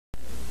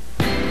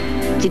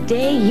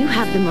Today, you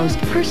have the most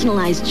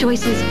personalized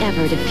choices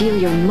ever to feel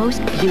your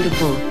most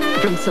beautiful.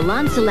 From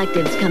Salon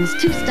Selectives comes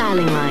 2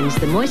 styling lines,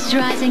 the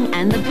moisturizing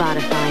and the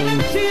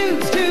bodifying.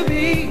 Choose to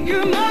be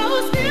your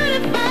most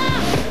beautiful,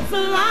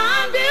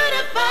 Salon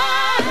Beautiful.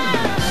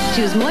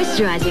 Choose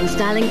moisturizing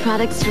styling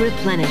products to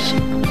replenish,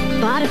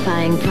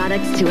 bodifying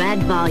products to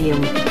add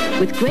volume.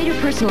 With greater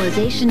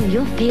personalization,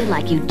 you'll feel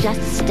like you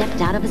just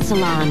stepped out of a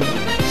salon.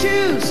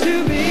 Choose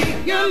to be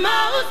your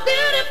most beautiful.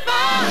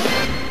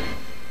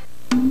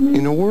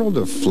 In a world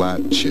of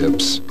flat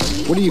chips,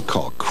 what do you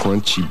call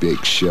crunchy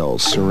baked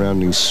shells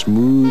surrounding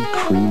smooth,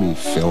 creamy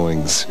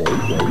fillings?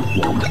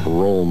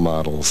 Role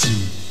models.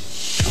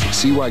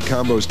 See why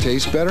combos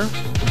taste better?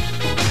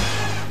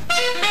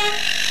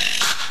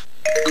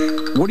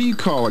 What do you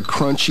call a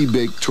crunchy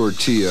baked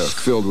tortilla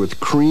filled with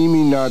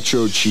creamy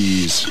nacho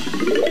cheese?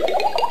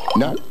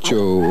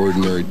 Nacho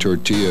ordinary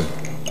tortilla.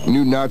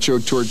 New nacho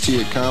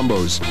tortilla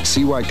combos.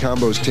 See why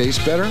combos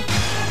taste better?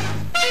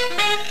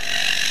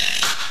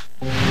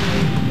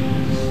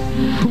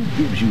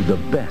 Gives you the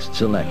best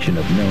selection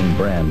of known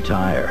brand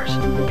tires,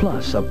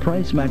 plus a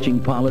price-matching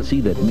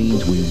policy that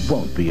means we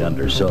won't be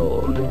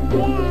undersold.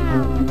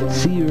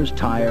 Sears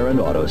Tire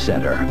and Auto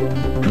Center,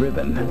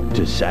 driven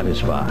to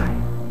satisfy.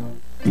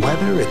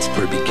 Whether it's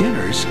for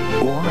beginners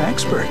or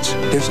experts,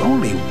 there's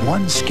only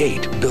one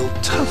skate built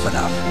tough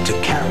enough to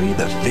carry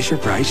the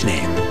Fisher-Price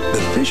name.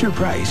 The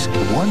Fisher-Price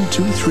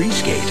 123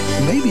 skate.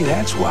 Maybe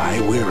that's why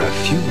we're a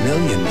few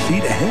million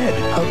feet ahead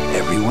of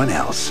everyone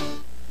else.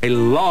 I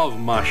love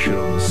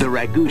mushrooms. The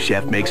Ragu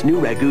chef makes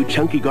new Ragu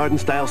chunky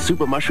garden-style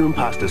super mushroom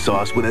pasta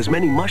sauce with as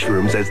many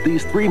mushrooms as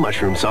these 3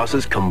 mushroom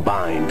sauces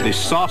combined. This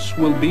sauce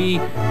will be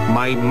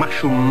my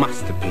mushroom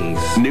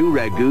masterpiece. New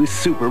Ragu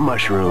super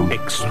mushroom.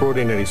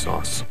 Extraordinary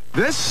sauce.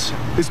 This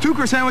is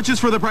 2 sandwiches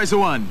for the price of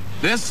 1.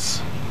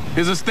 This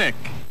is a stick.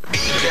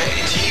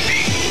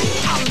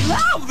 I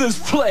love this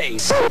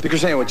place! Sticker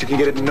sandwich, you can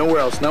get it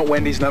nowhere else. Not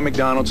Wendy's, not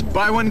McDonald's.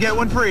 Buy one, get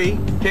one free.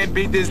 Can't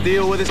beat this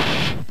deal with this.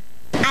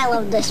 I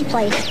love this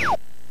place.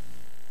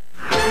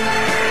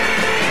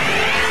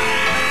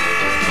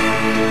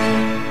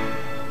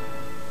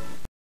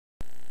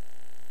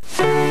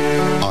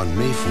 On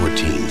May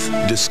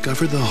 14th,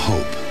 discover the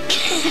hope.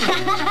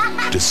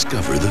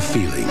 Discover the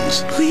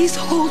feelings. Please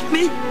hold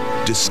me.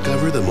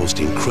 Discover the most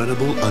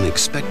incredible,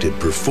 unexpected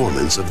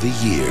performance of the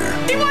year.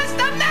 He wants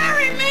to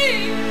marry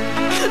me.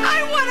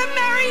 I want to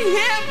marry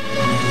him.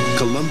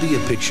 Columbia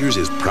Pictures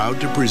is proud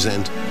to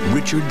present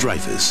Richard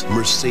Dreyfuss,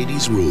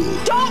 Mercedes Rule.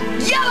 Don't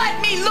yell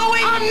at me,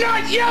 Louie! I'm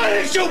not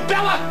yelling at you,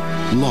 Bella!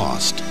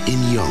 Lost in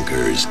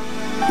Yonkers.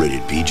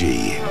 Rated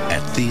PG.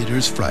 At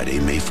theaters Friday,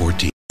 May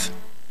 14th.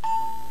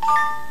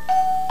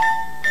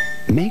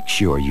 Make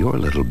sure your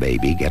little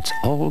baby gets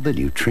all the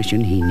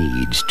nutrition he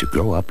needs to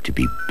grow up to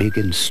be big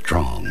and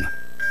strong.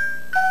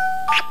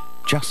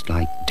 Just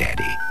like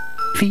Daddy.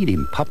 Feed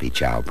him Puppy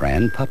Chow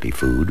brand puppy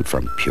food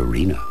from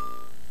Purina.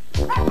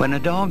 When a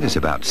dog is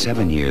about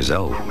 7 years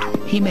old,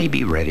 he may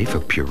be ready for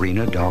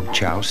Purina Dog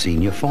Chow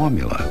Senior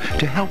Formula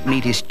to help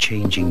meet his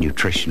changing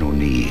nutritional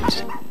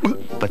needs.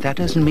 But that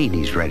doesn't mean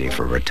he's ready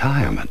for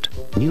retirement.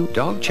 New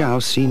Dog Chow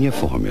Senior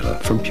Formula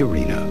from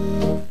Purina.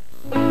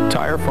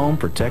 Tire foam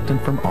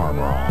protectant from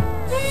Armor All.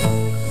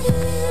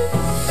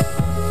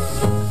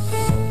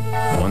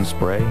 One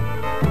spray,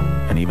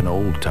 and even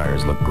old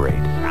tires look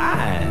great.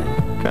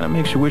 Kind of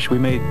makes you wish we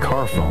made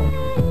car foam.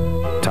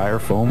 Tire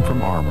foam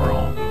from Armor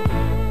All.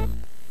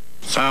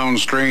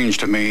 Sounds strange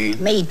to me.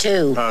 Me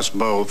too. Us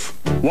both.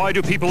 Why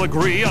do people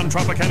agree on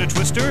Tropicana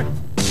Twister?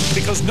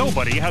 Because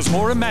nobody has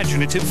more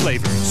imaginative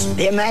flavors.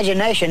 The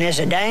imagination is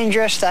a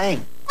dangerous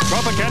thing.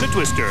 Tropicana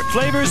Twister.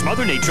 Flavors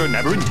Mother Nature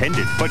never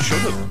intended, but should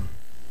have.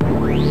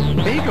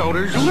 Big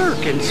odors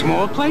lurk in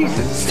small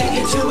places. Stick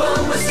it to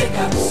 'em with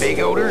Stickups. Big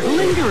odors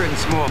linger in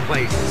small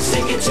places.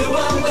 Stick it to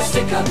 'em with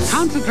Stickups.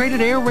 Concentrated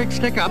Airwick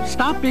Stickups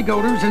stop big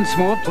odors in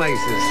small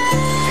places.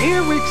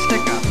 Airwick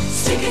Stickups.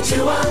 Stick it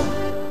to 'em.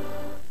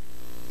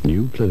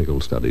 New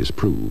clinical studies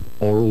prove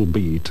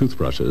Oral-B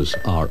toothbrushes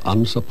are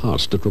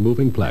unsurpassed at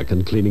removing plaque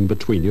and cleaning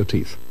between your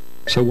teeth.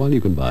 So while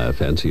you can buy a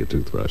fancier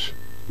toothbrush,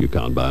 you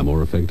can't buy a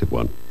more effective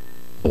one.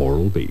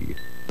 Oral-B,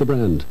 the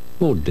brand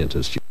more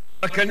dentist.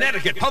 A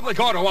Connecticut public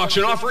auto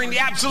auction offering the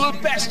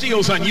absolute best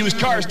deals on used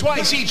cars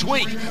twice each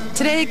week.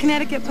 Today at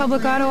Connecticut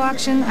Public Auto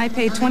Auction, I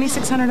paid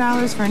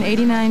 $2,600 for an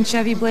 '89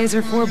 Chevy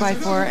Blazer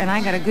 4x4, and I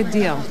got a good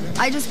deal.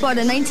 I just bought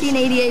a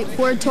 1988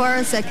 Ford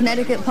Taurus at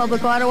Connecticut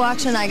Public Auto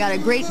Auction. I got a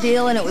great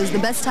deal, and it was the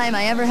best time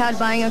I ever had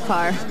buying a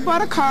car.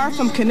 Bought a car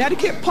from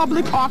Connecticut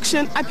Public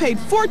Auction. I paid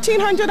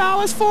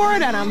 $1,400 for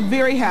it, and I'm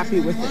very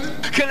happy with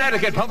it.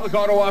 Connecticut Public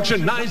Auto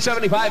Auction,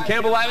 975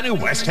 Campbell Avenue,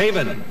 West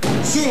Haven.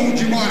 Soon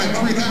you buy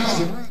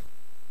 3,000.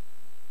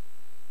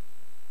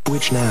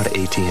 Switch now to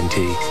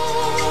AT&T.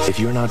 If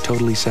you're not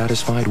totally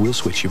satisfied, we'll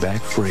switch you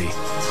back free.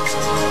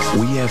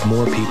 We have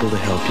more people to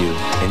help you,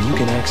 and you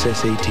can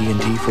access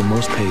AT&T for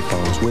most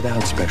payphones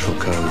without special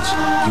codes.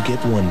 You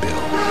get one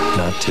bill,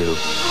 not two.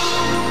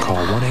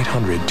 Call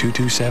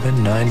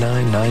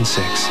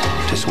 1-800-227-9996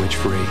 to switch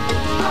free.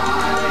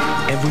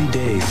 Every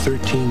day,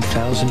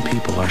 13,000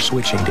 people are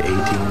switching to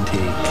AT&T.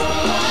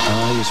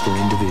 I is for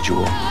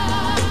individual,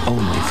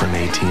 only from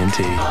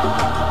AT&T.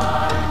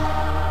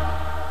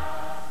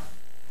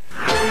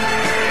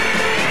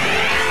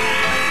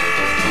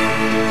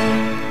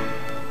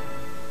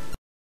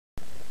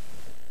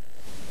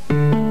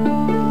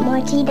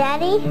 Tea,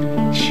 Daddy?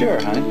 Sure,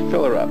 honey.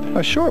 Fill her up.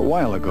 A short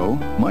while ago,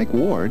 Mike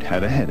Ward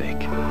had a headache,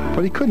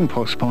 but he couldn't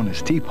postpone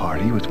his tea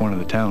party with one of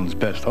the town's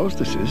best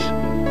hostesses,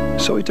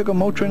 so he took a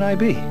Motrin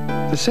IB.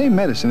 The same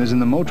medicine as in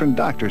the Motrin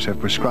doctors have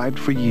prescribed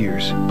for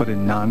years, but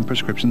in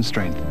non-prescription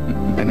strength.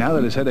 And now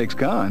that his headache's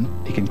gone,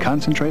 he can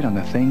concentrate on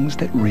the things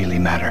that really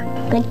matter.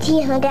 Good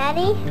tea, huh,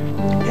 Daddy?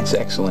 It's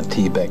excellent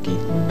tea, Becky.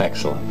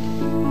 Excellent.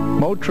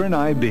 Motrin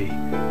IB,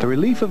 the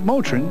relief of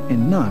Motrin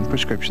in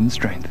non-prescription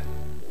strength.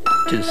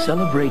 To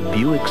celebrate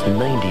Buick's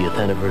 90th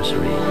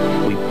anniversary,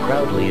 we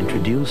proudly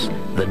introduce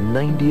the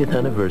 90th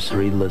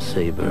anniversary Le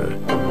Sabre.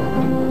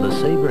 Le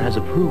Sabre has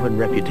a proven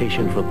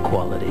reputation for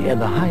quality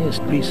and the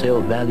highest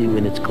resale value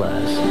in its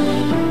class.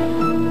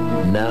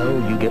 Now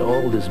you get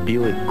all this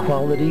Buick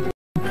quality,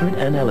 comfort,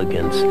 and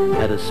elegance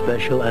at a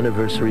special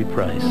anniversary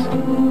price.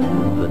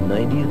 The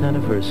 90th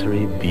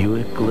anniversary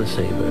Buick Le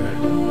Sabre.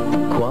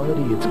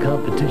 Quality its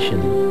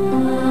competition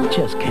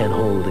just can't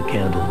hold a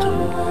candle to.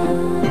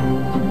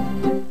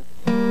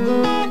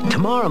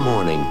 Tomorrow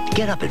morning,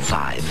 get up at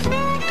 5.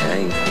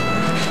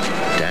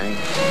 Dave,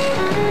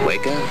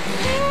 wake up.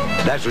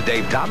 That's what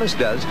Dave Thomas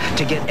does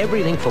to get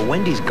everything for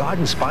Wendy's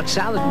Garden Spot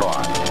Salad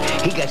Bar.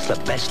 He gets the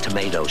best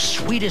tomatoes,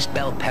 sweetest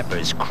bell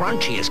peppers,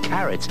 crunchiest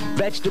carrots,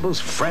 vegetables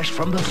fresh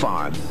from the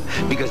farm.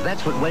 Because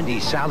that's what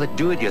Wendy's salad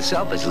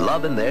do-it-yourselfers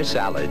love in their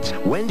salads.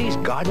 Wendy's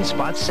Garden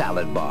Spot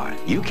Salad Bar.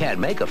 You can't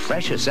make a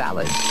fresher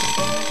salad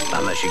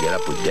unless you get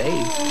up with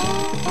Dave.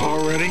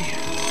 Already?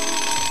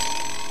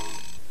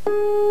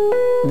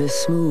 The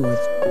smooth,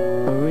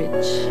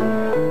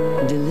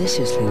 rich,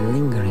 deliciously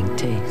lingering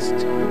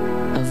taste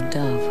of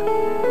Dove,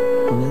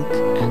 milk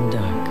and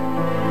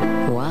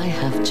dark. Why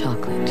have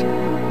chocolate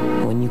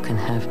when you can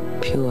have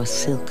pure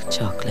silk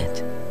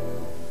chocolate?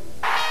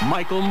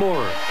 Michael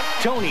Moore,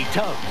 Tony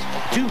Tubbs,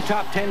 2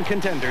 top 10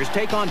 contenders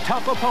take on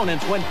tough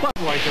opponents when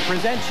Budweiser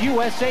presents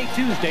USA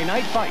Tuesday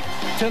Night Fights,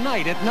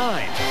 tonight at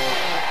 9.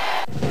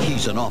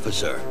 He's an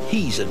officer.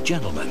 He's a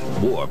gentleman.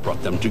 War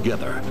brought them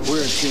together.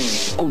 We're a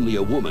team. Only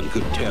a woman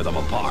could tear them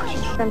apart.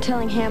 I'm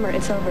telling Hammer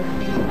it's over.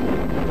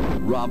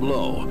 Rob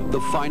Lowe,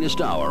 The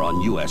Finest Hour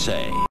on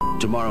USA.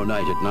 Tomorrow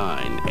night at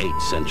 9,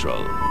 8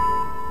 Central.